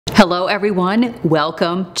Hello everyone,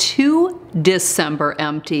 welcome to December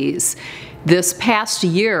Empties. This past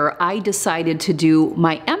year I decided to do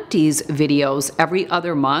my Empties videos every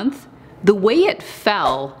other month. The way it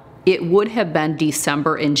fell, it would have been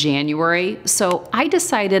December and January, so I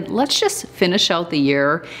decided let's just finish out the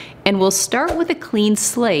year and we'll start with a clean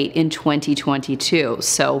slate in 2022.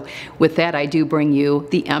 So with that, I do bring you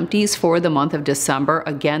the Empties for the month of December.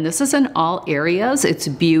 Again, this is in all areas. It's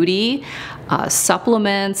beauty,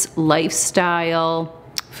 supplements, lifestyle,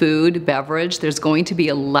 food, beverage. There's going to be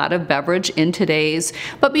a lot of beverage in today's.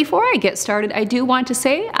 But before I get started, I do want to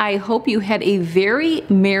say I hope you had a very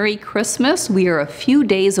Merry Christmas. We are a few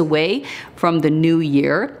days away from the new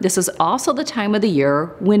year. This is also the time of the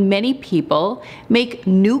year when many people make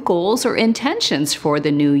new goals or intentions for the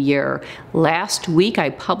new year. Last week, I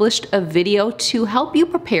published a video to help you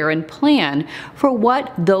prepare and plan for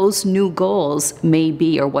what those new goals may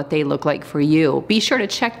be or what they look like for you. Be sure to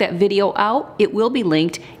check that video out. It will be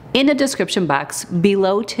linked in the description box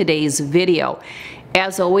below today's video.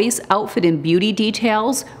 As always, outfit and beauty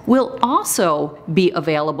details will also be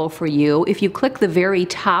available for you. If you click the very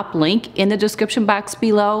top link in the description box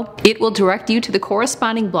below, it will direct you to the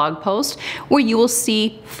corresponding blog post where you will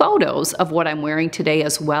see photos of what I'm wearing today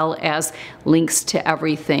as well as links to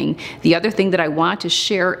everything. The other thing that I want to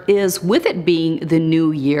share is with it being the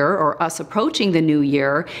new year or us approaching the new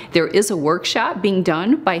year, there is a workshop being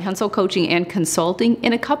done by Hensel Coaching and Consulting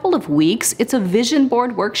in a couple of weeks. It's a vision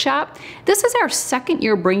board workshop. This is our second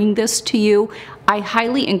year bringing this to you. I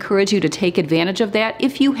highly encourage you to take advantage of that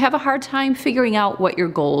if you have a hard time figuring out what your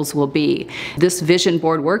goals will be. This vision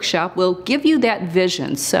board workshop will give you that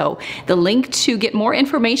vision. So the link to get more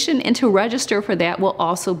information and to register for that will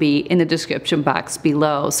also be in the description box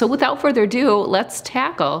below. So without further ado, let's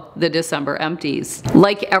tackle the December Empties.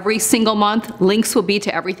 Like every single month, links will be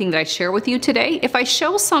to everything that I share with you today. If I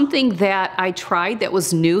show something that I tried that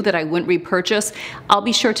was new that I wouldn't repurchase, I'll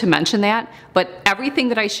be sure to mention that. But everything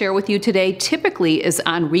that I share with you today typically is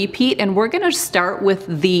on repeat, and we're going to start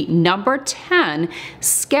with the number 10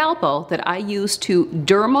 scalpel that I use to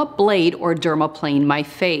dermablade or dermaplane my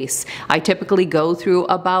face. I typically go through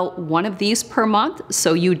about one of these per month,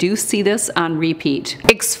 so you do see this on repeat.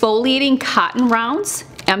 Exfoliating cotton rounds.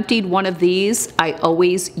 Emptied one of these. I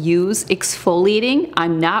always use exfoliating.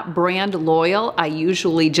 I'm not brand loyal. I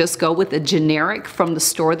usually just go with a generic from the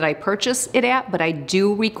store that I purchase it at, but I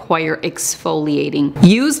do require exfoliating.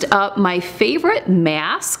 Used up my favorite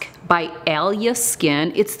mask by Alia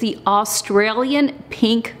Skin. It's the Australian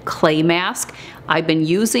Pink Clay Mask. I've been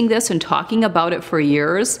using this and talking about it for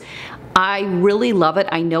years. I really love it.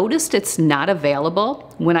 I noticed it's not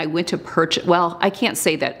available when I went to purchase. Well, I can't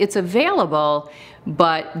say that. It's available,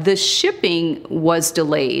 but the shipping was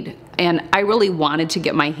delayed. And I really wanted to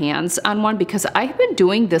get my hands on one because I've been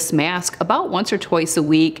doing this mask about once or twice a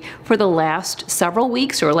week for the last several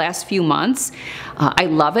weeks or last few months. I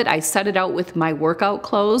love it. I set it out with my workout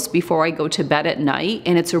clothes before I go to bed at night,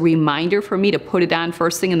 and it's a reminder for me to put it on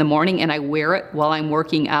first thing in the morning, and I wear it while I'm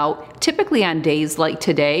working out, typically on days like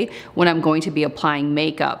today when I'm going to be applying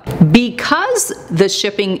makeup. Because the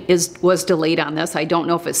shipping was delayed on this, I don't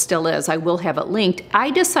know if it still is, I will have it linked,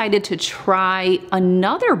 I decided to try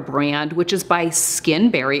another brand, which is by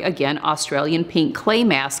Skinberry, again, Australian Pink Clay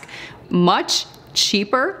Mask, much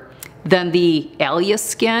cheaper than the Alia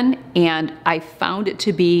Skin, and I found it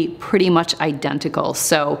to be pretty much identical.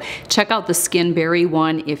 So check out the Skinberry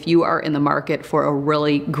one if you are in the market for a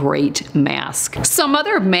really great mask. Some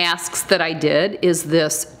other masks that I did is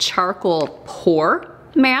this charcoal pore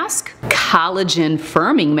mask, collagen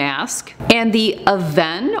firming mask, and the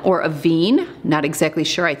Aven or Avene, not exactly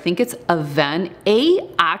sure, I think it's Aven,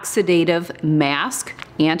 A-oxidative mask,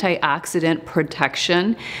 antioxidant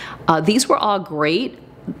protection. These were all great.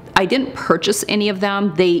 I didn't purchase any of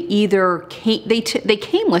them. They either came, they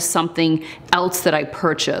came with something else that I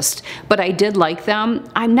purchased, but I did like them.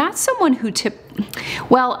 I'm not someone who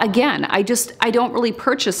well, again, I don't really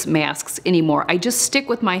purchase masks anymore. I just stick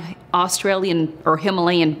with my Australian or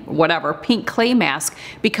Himalayan, whatever, pink clay mask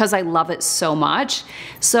because I love it so much.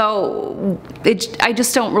 So I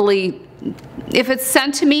just don't really, if it's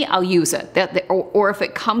sent to me, I'll use it. Or if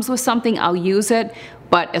it comes with something, I'll use it.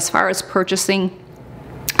 But as far as purchasing,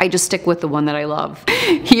 I just stick with the one that I love.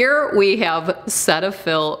 Here we have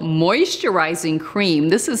Cetaphil Moisturizing Cream.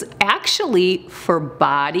 This is actually for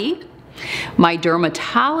body. My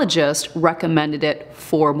dermatologist recommended it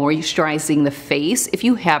for moisturizing the face if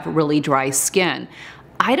you have really dry skin.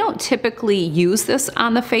 I don't typically use this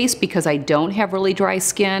on the face because I don't have really dry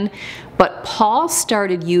skin, but Paul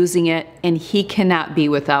started using it and he cannot be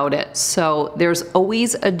without it. So there's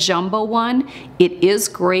always a jumbo one. It is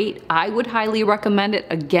great. I would highly recommend it.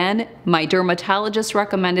 Again, my dermatologist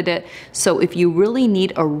recommended it. So if you really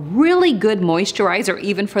need a really good moisturizer,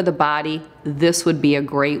 even for the body, this would be a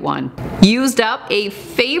great one. Used up a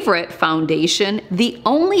favorite foundation, the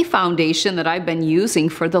only foundation that I've been using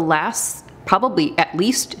for the last probably at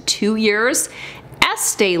least 2 years,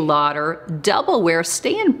 Estee Lauder Double Wear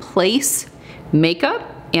Stay in Place Makeup,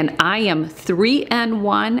 and I am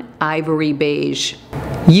 3N1 Ivory Beige.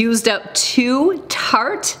 Used up 2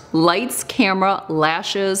 Tarte Lights Camera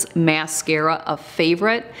Lashes Mascara, a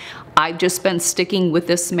favorite. I've just been sticking with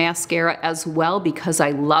this mascara as well because I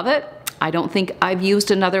love it. I don't think I've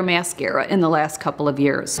used another mascara in the last couple of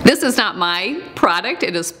years. This is not my product,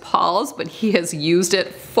 it is Paul's, but he has used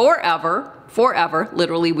it forever.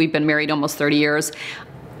 Literally, we've been married almost 30 years.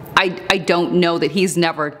 I don't know that he's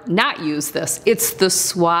never not used this. It's the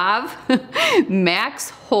Suave Max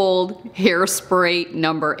Hold Hairspray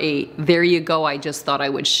number 8. There you go, I just thought I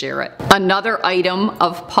would share it. Another item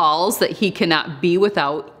of Paul's that he cannot be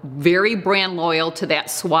without, very brand loyal to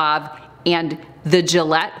that Suave, and the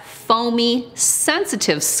Gillette Foamy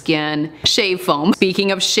Sensitive Skin Shave Foam.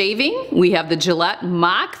 Speaking of shaving, we have the Gillette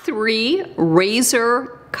Mach 3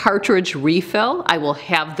 Razor Cartridge Refill. I will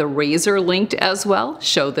have the razor linked as well.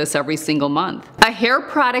 Show this every single month. A hair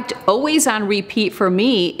product always on repeat for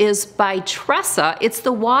me is by Tressa. It's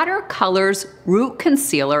the Watercolors Root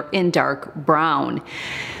Concealer in Dark Brown.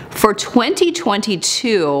 For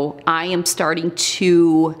 2022, I am starting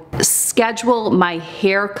to schedule my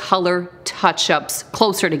hair color touch-ups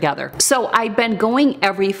closer together. So I've been going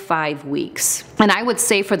every 5 weeks. And I would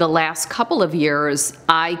say for the last couple of years,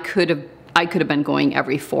 I could have been going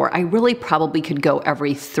every 4. I really probably could go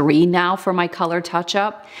every 3 now for my color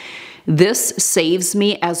touch-up. This saves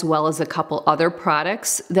me, as well as a couple other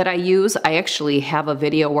products that I use. I actually have a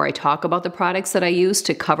video where I talk about the products that I use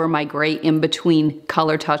to cover my gray in between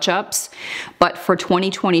color touch-ups. But for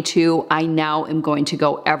 2022, I now am going to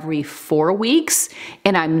go every 4 weeks,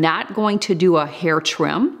 and I'm not going to do a hair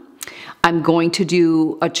trim. I'm going to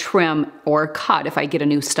do a trim or a cut if I get a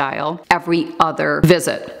new style every other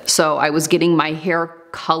visit. So I was getting my hair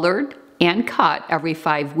colored and cut every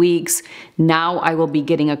 5 weeks. Now I will be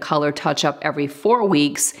getting a color touch-up every 4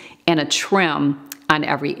 weeks and a trim on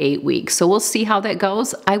every 8 weeks. So we'll see how that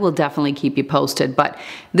goes. I will definitely keep you posted, but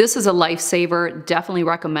this is a lifesaver. Definitely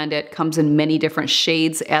recommend it. Comes in many different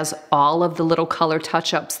shades, as all of the little color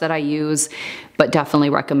touch-ups that I use, but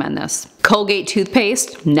definitely recommend this. Colgate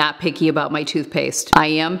toothpaste, not picky about my toothpaste. I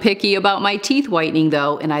am picky about my teeth whitening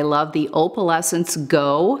though, and I love the Opalescence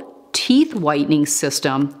Go teeth whitening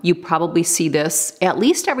system. You probably see this at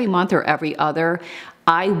least every month or every other.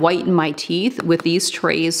 I whiten my teeth with these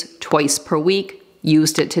trays twice per week.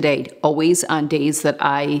 Used it today, always on days that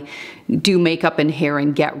I do makeup and hair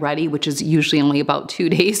and get ready, which is usually only about 2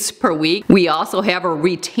 days per week. We also have a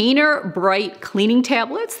Retainer Bright cleaning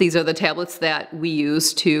tablets. These are the tablets that we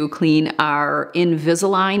use to clean our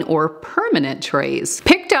Invisalign or permanent trays.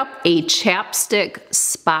 Picked up a chapstick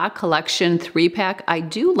Spa Collection 3-pack. I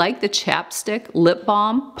do like the chapstick lip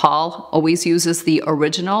balm. Paul always uses the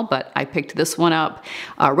original, but I picked this one up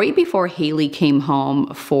right before Haley came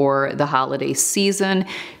home for the holiday season.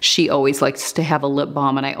 She always likes to have a lip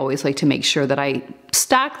balm, and I always like to make sure that I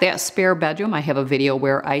stock that spare bedroom. I have a video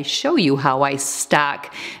where I show you how I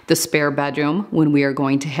stock the spare bedroom when we are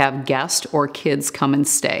going to have guests or kids come and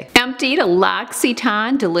stay. Emptied a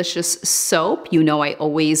L'Occitane Delicious Soap. You know I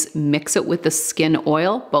always mix it with the skin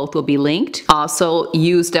oil. Both will be linked. Also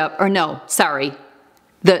used up, or no, sorry,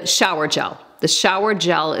 the shower gel. The shower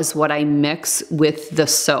gel is what I mix with the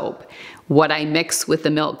soap. What I mix with the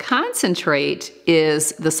milk concentrate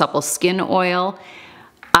is the Supple Skin Oil.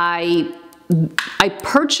 I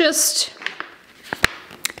purchased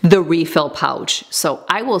the refill pouch, so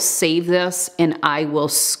I will save this and I will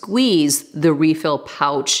squeeze the refill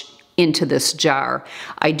pouch into this jar.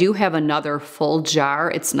 I do have another full jar.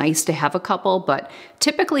 It's nice to have a couple, but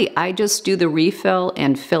typically I just do the refill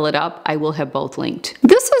and fill it up. I will have both linked.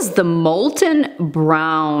 This is the Molten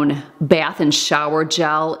Brown Bath and Shower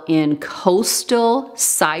Gel in Coastal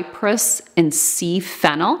Cypress and Sea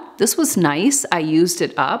Fennel. This was nice. I used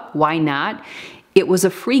it up. Why not? It was a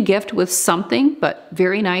free gift with something, but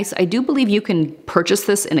very nice. I do believe you can purchase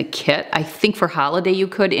this in a kit. I think for holiday you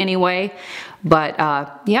could anyway. But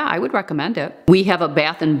yeah, I would recommend it. We have a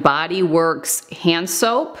Bath & Body Works hand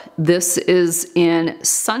soap. This is in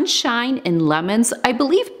Sunshine and Lemons. I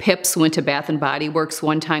believe Pips went to Bath & Body Works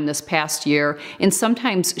one time this past year, and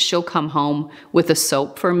sometimes she'll come home with a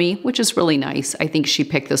soap for me, which is really nice. I think she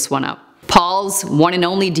picked this one up. Paul's one and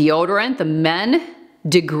only deodorant, the Men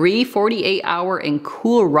Degree 48 Hour and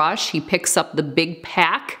Cool Rush. He picks up the big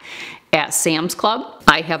pack at Sam's Club.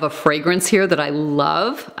 I have a fragrance here that I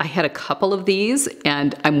love. I had a couple of these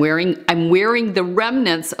and I'm wearing the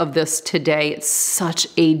remnants of this today. It's such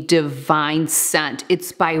a divine scent.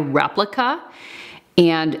 It's by Replica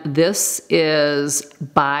and this is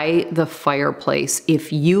By the Fireplace.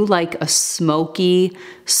 If you like a smoky,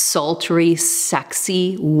 sultry,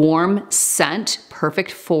 sexy, warm scent,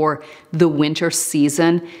 perfect for the winter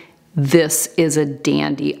season, this is a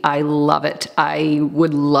dandy. I love it. I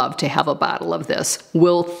would love to have a bottle of this.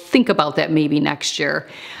 We'll think about that maybe next year.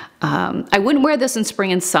 I wouldn't wear this in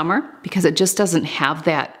spring and summer because it just doesn't have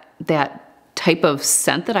that type of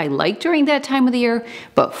scent that I like during that time of the year,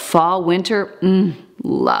 but fall, winter,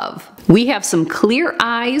 love. We have some Clear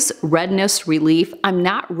Eyes Redness Relief. I'm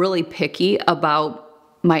not really picky about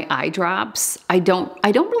my eye drops. I don't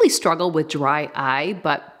really struggle with dry eye,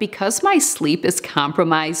 but because my sleep is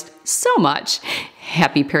compromised so much,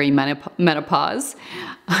 happy perimenopause,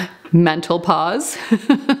 mental pause.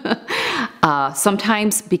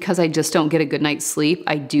 Sometimes because I just don't get a good night's sleep,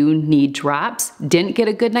 I do need drops. Didn't get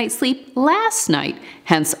a good night's sleep last night,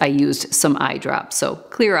 hence I used some eye drops. So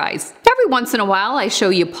Clear Eyes. Every once in a while I show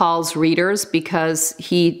you Paul's readers because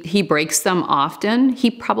he breaks them often.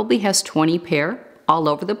 He probably has 20 pair all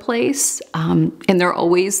over the place, and they're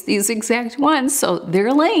always these exact ones, so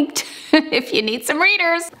they're linked if you need some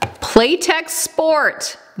readers. Playtex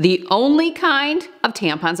Sport, the only kind of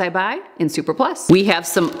tampons I buy in Super Plus. We have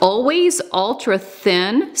some Always Ultra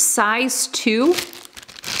Thin size 2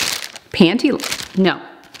 panty,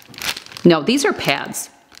 no, these are pads.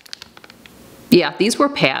 Yeah, these were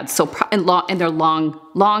pads, so and they're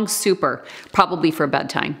long super, probably for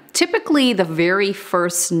bedtime. Typically the very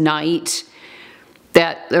first night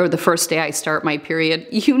or the first day I start my period,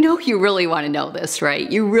 you really want to know this, right?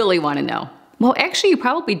 You really want to know. Well, actually, you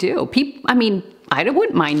probably do. I mean, I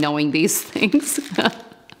wouldn't mind knowing these things.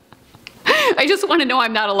 I just want to know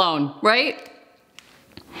I'm not alone, right?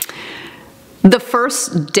 The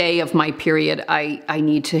first day of my period, I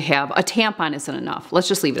need to have a tampon isn't enough. Let's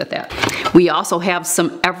just leave it at that. We also have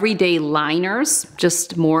some everyday liners,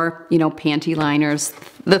 just more, panty liners,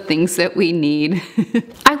 the things that we need.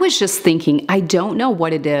 I was just thinking, I don't know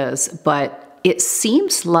what it is, but it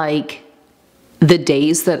seems like the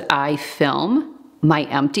days that I film my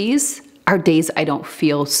empties are days I don't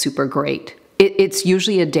feel super great. It's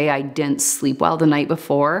usually a day I didn't sleep well the night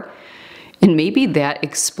before. And maybe that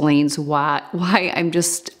explains why I'm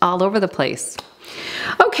just all over the place.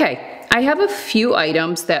 Okay, I have a few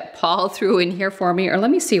items that Paul threw in here for me, or let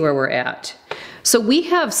me see where we're at. So we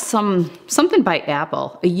have something by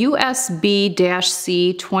Apple, a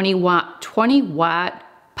USB-C 20 watt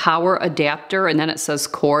power adapter, and then it says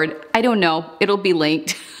cord. I don't know, it'll be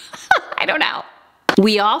linked. I don't know.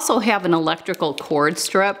 We also have an electrical cord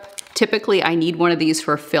strip. Typically, I need one of these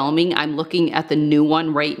for filming. I'm looking at the new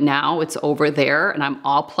one right now. It's over there, and I'm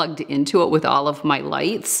all plugged into it with all of my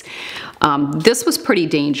lights. This was pretty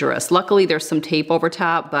dangerous. Luckily, there's some tape over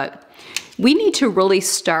top, but we need to really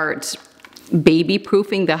start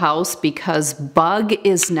baby-proofing the house because Bug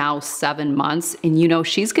is now 7 months, and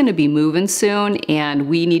she's gonna be moving soon, and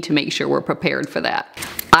we need to make sure we're prepared for that.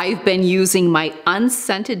 I've been using my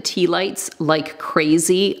unscented tea lights like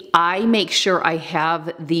crazy. I make sure I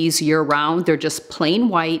have these year-round. They're just plain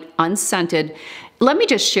white, unscented. Let me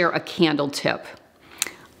just share a candle tip.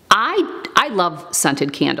 I love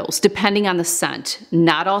scented candles, depending on the scent.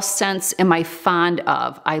 Not all scents am I fond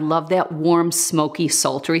of. I love that warm, smoky,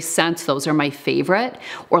 sultry scent. Those are my favorite.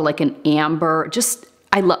 Or like an amber,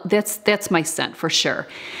 that's my scent for sure.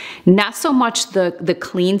 Not so much the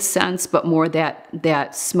clean scents, but more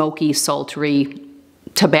that smoky, sultry,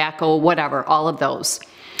 tobacco, whatever, all of those.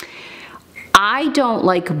 I don't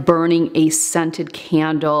like burning a scented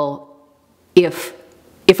candle if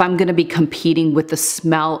I'm gonna be competing with the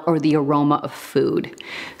smell or the aroma of food.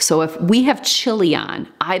 So if we have chili on,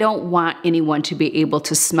 I don't want anyone to be able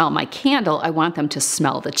to smell my candle. I want them to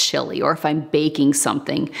smell the chili, or if I'm baking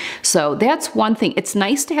something. So that's one thing. It's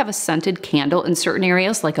nice to have a scented candle in certain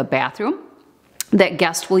areas, like a bathroom that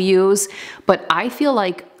guests will use, but I feel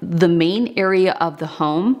like the main area of the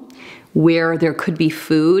home where there could be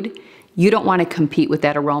food, you don't want to compete with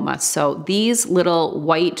that aroma. So these little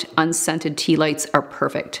white unscented tea lights are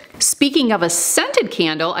perfect. Speaking of a scented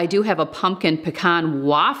candle, I do have a pumpkin pecan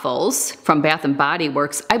waffles from Bath & Body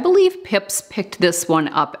Works. I believe Pips picked this one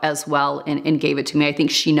up as well and gave it to me. I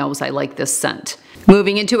think she knows I like this scent.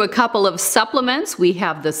 Moving into a couple of supplements, we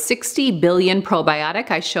have the 60 billion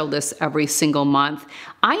probiotic. I show this every single month.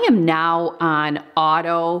 I am now on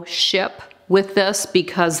auto ship with this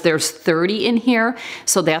because there's 30 in here,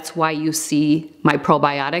 so that's why you see my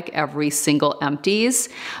probiotic every single empties.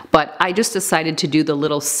 But I just decided to do the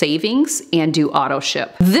little savings and do auto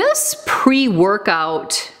ship. This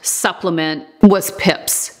pre-workout supplement was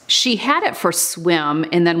Pips. She had it for swim,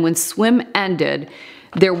 and then when swim ended,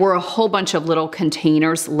 there were a whole bunch of little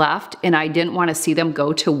containers left, and I didn't want to see them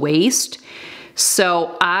go to waste.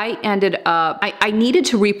 So I ended up, I needed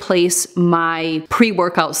to replace my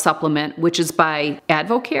pre-workout supplement, which is by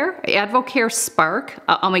Advocare Spark.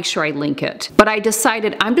 I'll make sure I link it. But I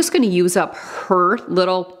decided I'm just going to use up her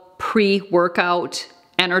little pre-workout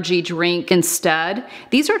energy drink instead.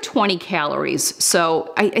 These are 20 calories,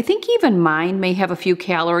 so I think even mine may have a few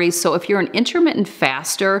calories, so if you're an intermittent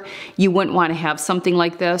faster, you wouldn't want to have something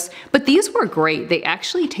like this. But these were great. They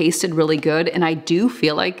actually tasted really good, and I do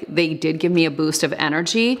feel like they did give me a boost of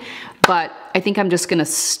energy, but I think I'm just gonna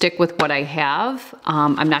stick with what I have.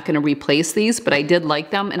 I'm not gonna replace these, but I did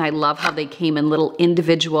like them, and I love how they came in little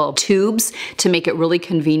individual tubes to make it really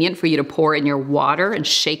convenient for you to pour in your water and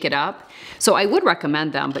shake it up. So I would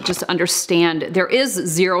recommend them, but just understand there is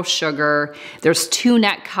 0 sugar, there's 2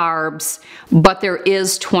 net carbs, but there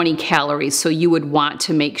is 20 calories, so you would want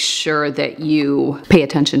to make sure that you pay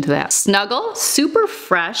attention to that. Snuggle, super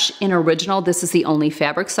fresh and original. This is the only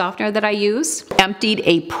fabric softener that I use. Emptied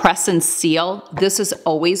a press and seal. This is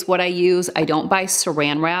always what I use. I don't buy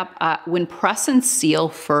saran wrap. When press and seal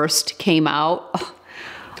first came out,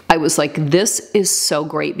 I was like, this is so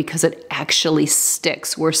great because it actually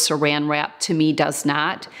sticks, where saran wrap to me does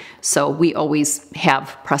not. So we always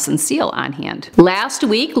have press and seal on hand. Last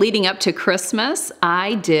week, leading up to Christmas,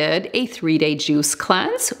 I did a 3-day juice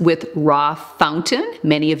cleanse with raw fountain.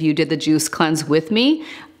 Many of you did the juice cleanse with me.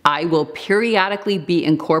 I will periodically be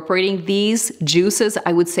incorporating these juices.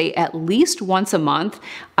 I would say at least once a month,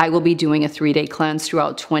 I will be doing a 3-day cleanse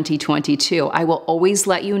throughout 2022. I will always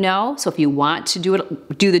let you know. So if you want to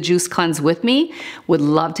do the juice cleanse with me, would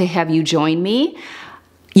love to have you join me.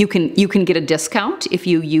 You can get a discount if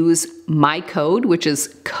you use my code, which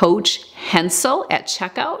is Coach Hensel at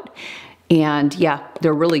checkout. And yeah,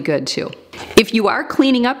 they're really good too. If you are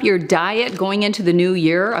cleaning up your diet going into the new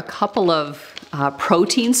year, a couple of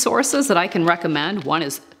protein sources that I can recommend. One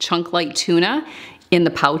is Chunk Light Tuna in the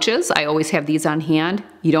pouches. I always have these on hand.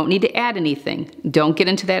 You don't need to add anything. Don't get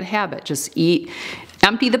into that habit. Just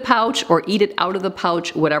empty the pouch or eat it out of the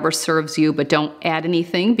pouch, whatever serves you, but don't add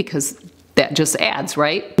anything because that just adds,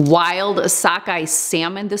 right? Wild sockeye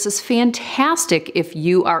salmon. This is fantastic if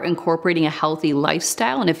you are incorporating a healthy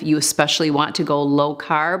lifestyle and if you especially want to go low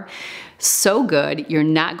carb. So good. You're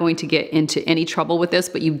not going to get into any trouble with this,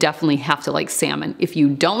 but you definitely have to like salmon. If you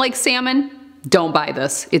don't like salmon, don't buy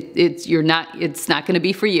this. It's not going to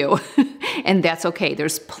be for you. And that's okay.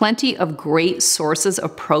 There's plenty of great sources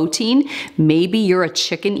of protein. Maybe you're a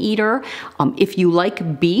chicken eater. If you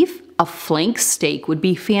like beef, a flank steak would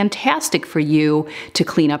be fantastic for you to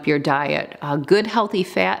clean up your diet. Good healthy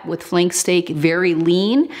fat with flank steak, very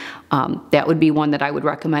lean. That would be one that I would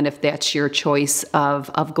recommend if that's your choice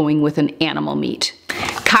of going with an animal meat.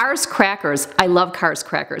 Cars crackers. I love Cars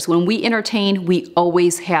crackers. When we entertain, we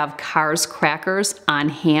always have Cars crackers on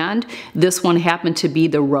hand. This one happened to be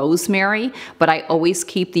the rosemary, but I always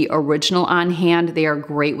keep the original on hand. They are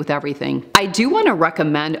great with everything. I do want to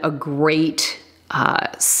recommend a great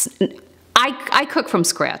I cook from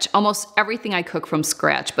scratch. Almost everything I cook from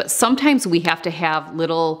scratch, but sometimes we have to have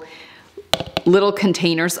little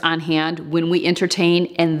containers on hand when we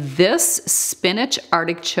entertain, and this spinach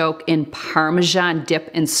artichoke in Parmesan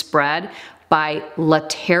dip and spread by La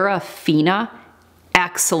Terra Fina,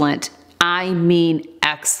 excellent. I mean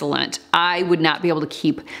excellent. I would not be able to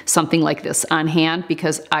keep something like this on hand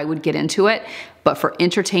because I would get into it, but for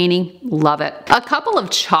entertaining, love it. A couple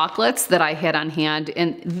of chocolates that I had on hand,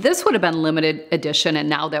 and this would have been limited edition, and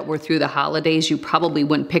now that we're through the holidays, you probably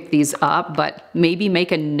wouldn't pick these up, but maybe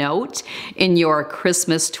make a note in your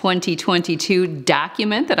Christmas 2022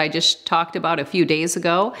 document that I just talked about a few days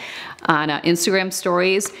ago on Instagram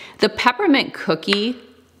stories. The peppermint cookie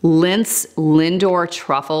Lindt Lindor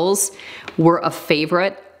truffles were a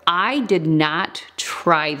favorite. I did not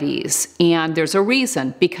try these, and there's a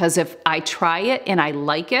reason, because if I try it and I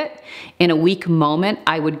like it, in a weak moment,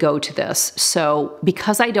 I would go to this. So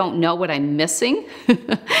because I don't know what I'm missing,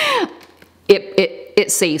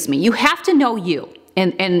 it saves me. You have to know you.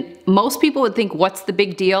 And most people would think, what's the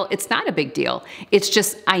big deal? It's not a big deal. It's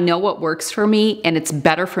just, I know what works for me, and it's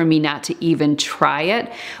better for me not to even try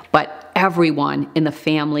it. But everyone in the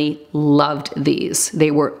family loved these.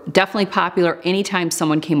 They were definitely popular anytime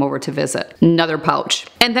someone came over to visit. Another pouch.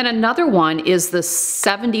 And then another one is the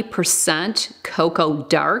 70% Cocoa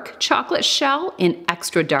Dark Chocolate Shell in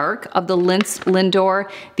Extra Dark of the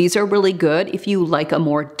Lindor. These are really good if you like a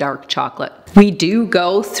more dark chocolate. We do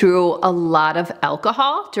go through a lot of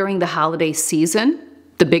alcohol during the holiday season.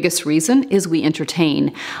 The biggest reason is we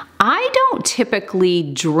entertain. I don't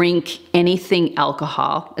typically drink anything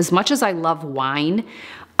alcohol. As much as I love wine,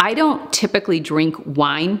 I don't typically drink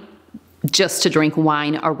wine just to drink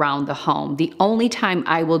wine around the home. The only time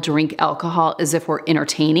I will drink alcohol is if we're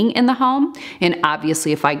entertaining in the home, and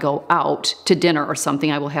obviously if I go out to dinner or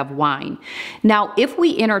something, I will have wine. Now, if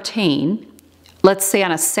we entertain, let's say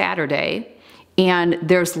on a Saturday, and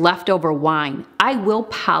there's leftover wine, I will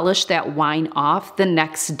polish that wine off the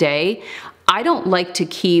next day. I don't like to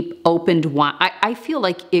keep opened wine. I feel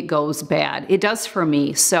like it goes bad. It does for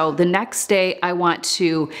me. So the next day I want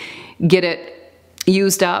to get it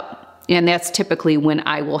used up, and that's typically when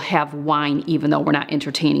I will have wine, even though we're not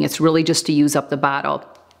entertaining. It's really just to use up the bottle.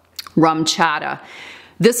 Rum chata.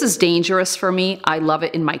 This is dangerous for me. I love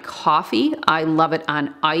it in my coffee. I love it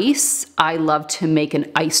on ice. I love to make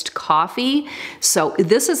an iced coffee. So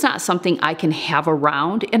this is not something I can have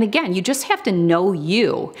around. And again, you just have to know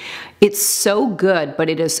you. It's so good, but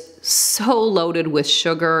it is so loaded with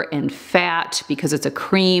sugar and fat because it's a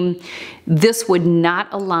cream. This would not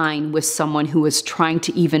align with someone who is trying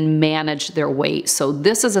to even manage their weight. So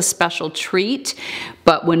this is a special treat,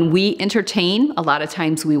 but when we entertain, a lot of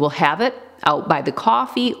times we will have it out by the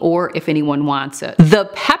coffee or if anyone wants it. The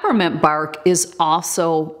peppermint bark is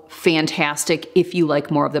also fantastic if you like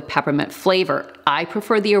more of the peppermint flavor. I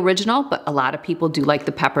prefer the original, but a lot of people do like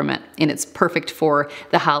the peppermint, and it's perfect for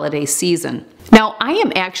the holiday season. Now, I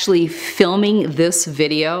am actually filming this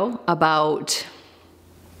video about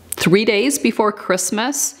 3 days before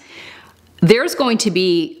Christmas. There's going to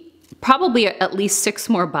be probably at least 6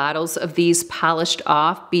 more bottles of these polished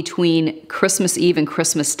off between Christmas Eve and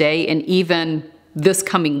Christmas Day, and even this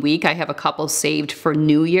coming week I have a couple saved for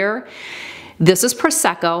New Year. This is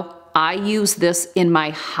Prosecco. I use this in my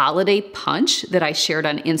holiday punch that I shared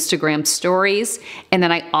on Instagram stories, and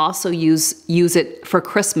then I also use it for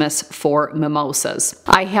Christmas for mimosas.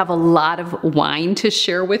 I have a lot of wine to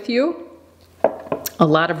share with you. A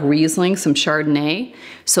lot of Riesling, some Chardonnay.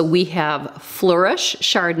 So we have Flourish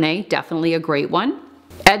Chardonnay, definitely a great one.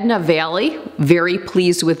 Edna Valley, very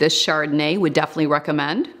pleased with this Chardonnay, would definitely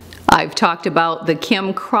recommend. I've talked about the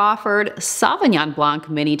Kim Crawford Sauvignon Blanc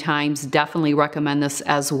many times, definitely recommend this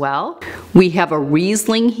as well. We have a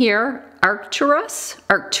Riesling here, Arcturus.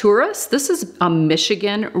 This is a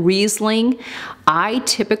Michigan Riesling. I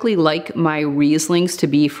typically like my Rieslings to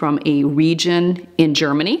be from a region in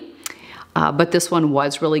Germany. But this one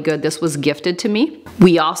was really good. This was gifted to me.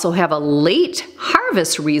 We also have a late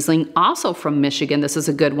harvest Riesling, also from Michigan. This is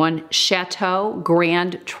a good one, Chateau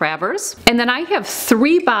Grand Traverse. And then I have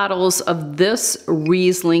 3 bottles of this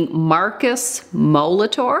Riesling, Marcus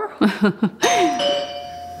Molitor.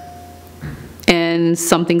 And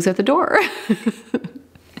something's at the door.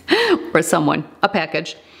 Or someone, a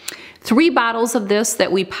package. 3 bottles of this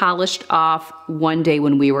that we polished off one day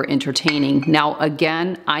when we were entertaining. Now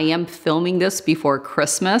again, I am filming this before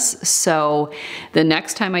Christmas, so the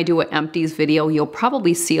next time I do an empties video, you'll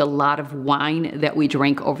probably see a lot of wine that we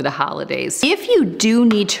drank over the holidays. If you do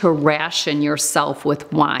need to ration yourself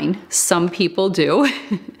with wine, some people do,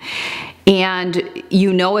 and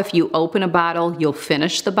you know if you open a bottle, you'll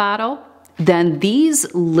finish the bottle, then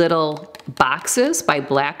these little boxes by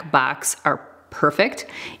Black Box are perfect.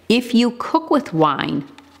 If you cook with wine,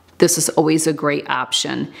 this is always a great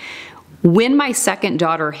option. When my second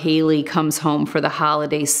daughter, Haley, comes home for the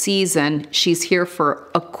holiday season, she's here for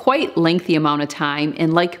a quite lengthy amount of time,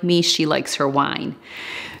 and like me, she likes her wine.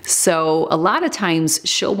 So a lot of times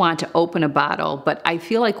she'll want to open a bottle, but I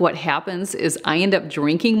feel like what happens is I end up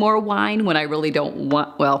drinking more wine when I really don't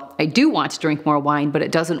want, well, I do want to drink more wine, but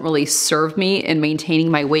it doesn't really serve me in maintaining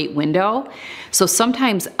my weight window. So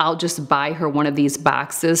sometimes I'll just buy her one of these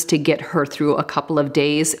boxes to get her through a couple of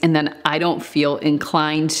days, and then I don't feel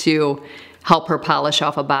inclined to help her polish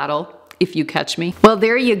off a bottle. if you catch me. Well,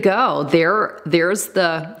 there you go. There's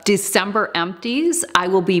the December empties. I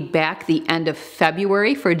will be back the end of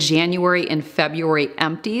February for January and February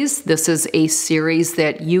empties. This is a series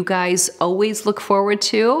that you guys always look forward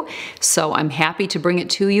to, so I'm happy to bring it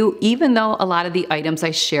to you, even though a lot of the items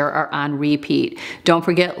I share are on repeat. Don't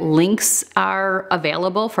forget, links are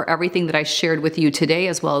available for everything that I shared with you today,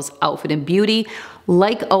 as well as Outfit and Beauty.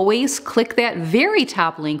 Like always, click that very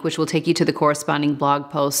top link, which will take you to the corresponding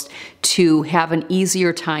blog post to have an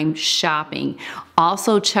easier time shopping.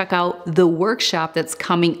 Also, check out the workshop that's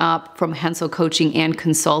coming up from Hensel Coaching and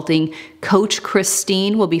Consulting. Coach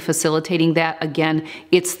Christine will be facilitating that. Again,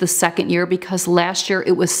 it's the second year because last year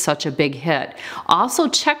it was such a big hit. Also,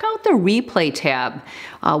 check out the replay tab.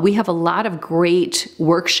 We have a lot of great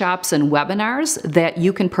workshops and webinars that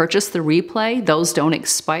you can purchase the replay. Those don't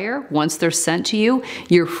expire. Once they're sent to you,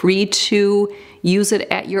 you're free to use it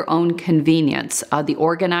at your own convenience. The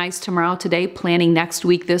Organize Tomorrow, Today, Planning Next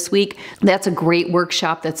Week, This Week, that's a great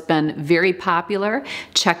workshop that's been very popular.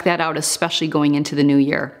 Check that out, especially going into the new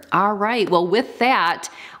year. All right, well, with that,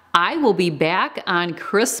 I will be back on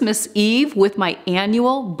Christmas Eve with my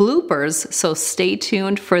annual bloopers, so stay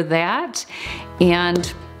tuned for that.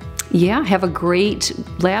 And yeah, have a great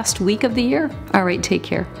last week of the year. All right, take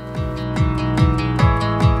care.